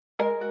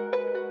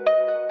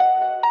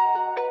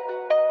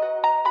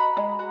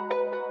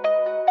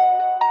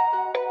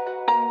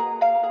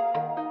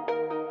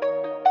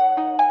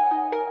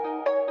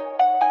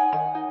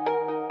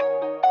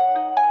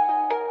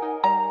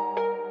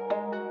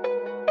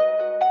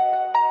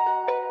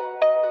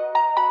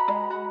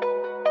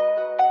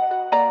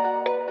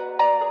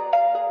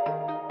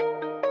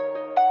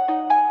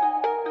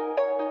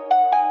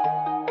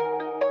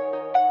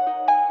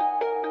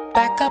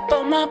up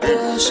on my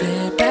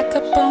bullshit, back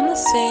up on the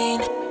scene.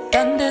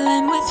 Done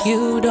dealing with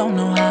you, don't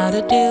know how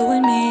to deal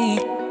with me.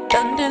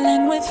 Done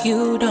dealing with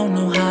you, don't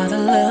know how to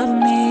love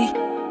me.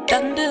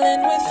 Done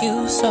dealing with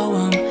you, so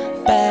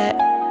I'm back.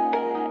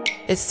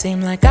 It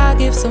seemed like I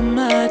give so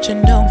much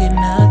and don't get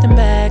nothing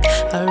back.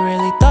 I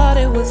really thought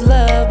it was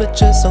love, but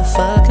you're so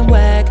fucking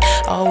whack.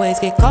 Always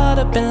get caught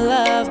up in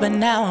love, but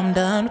now I'm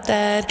done with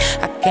that.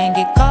 I can't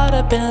get caught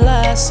up in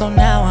lust, so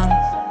now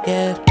I'm,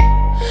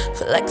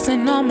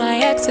 flexing on my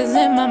exes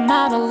and my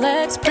Model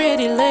X.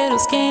 Pretty little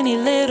skinny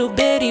little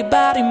bitty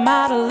body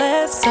Model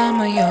S. Some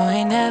of you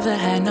ain't never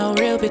had no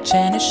real bitch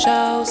and it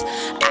shows.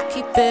 I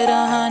keep it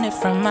 100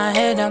 from my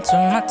head down to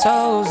my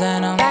toes.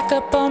 And I'm back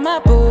up on my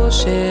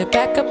bullshit,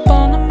 back up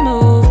on the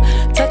move.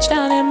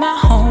 Touchdown in my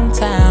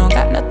hometown,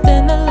 got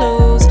nothing to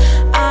lose.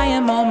 I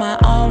am on my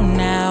own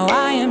now,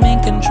 I am in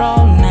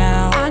control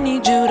now. I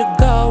need you to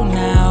go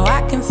now,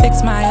 I can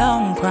fix my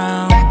own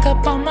crown. Back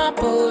up on my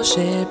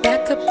bullshit,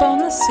 back up on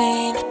the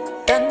scene.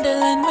 Done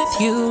dealing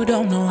with you,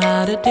 don't know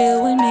how to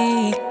deal with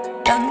me.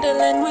 Done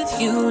dealing with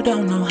you,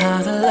 don't know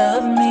how to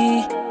love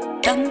me.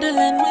 Done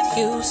dealing with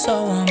you,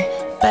 so I'm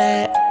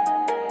back.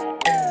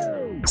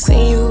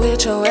 See you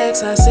with your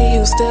ex, I see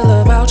you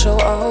still about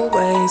your old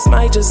ways.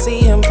 Might just see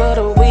him for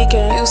the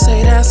weekend, you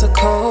say that's a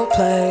cold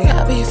play.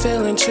 I be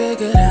feeling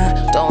triggered,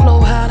 I don't know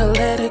how to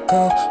let it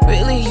go.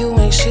 Really you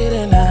ain't shit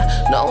and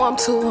I know I'm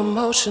too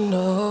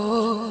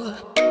emotional.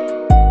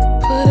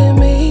 Putting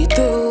me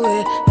through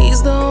it,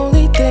 he's the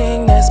only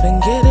thing that's been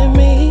getting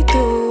me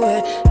through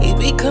it. He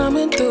be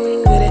coming through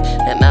with it,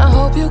 and I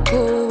hope you're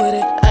cool with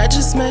it. I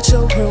just met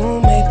your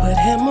roommate, put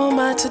him on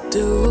my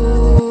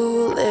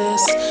to-do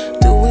list.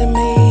 Doing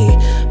me,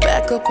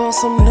 back up on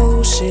some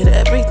new shit,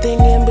 everything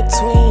in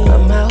between.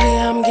 I'm out here,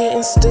 I'm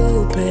getting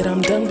stupid,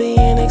 I'm done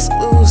being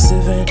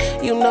exclusive. And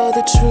you know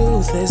the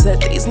truth is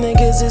that these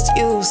niggas is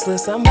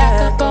useless. I'm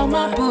back up on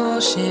my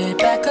bullshit,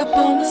 back up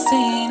on the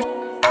scene.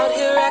 Out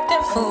here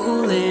acting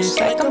foolish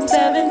like I'm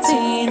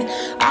 17.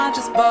 I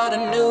just bought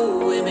a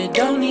new whip, it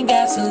don't need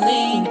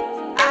gasoline.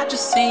 I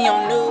just see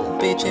your new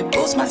bitch, it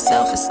boosts my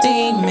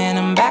self-esteem. Man,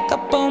 I'm back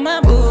up on my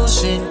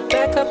bullshit,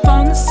 back up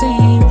on the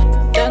scene.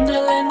 Done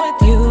dealing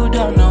with you,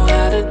 don't know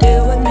how to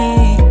deal with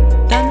me.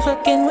 Done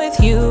fucking with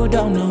you,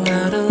 don't know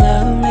how to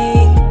love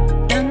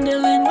me. Done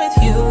dealing with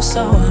you,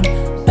 so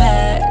I'm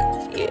back,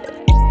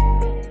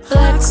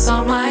 Flex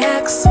on my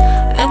ex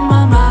and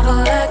my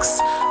Model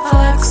X.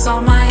 Flex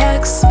on my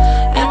ex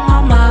and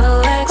my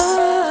Model X.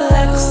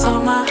 Flex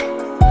on my,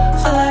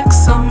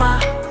 flex on my,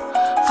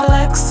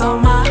 flex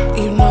on my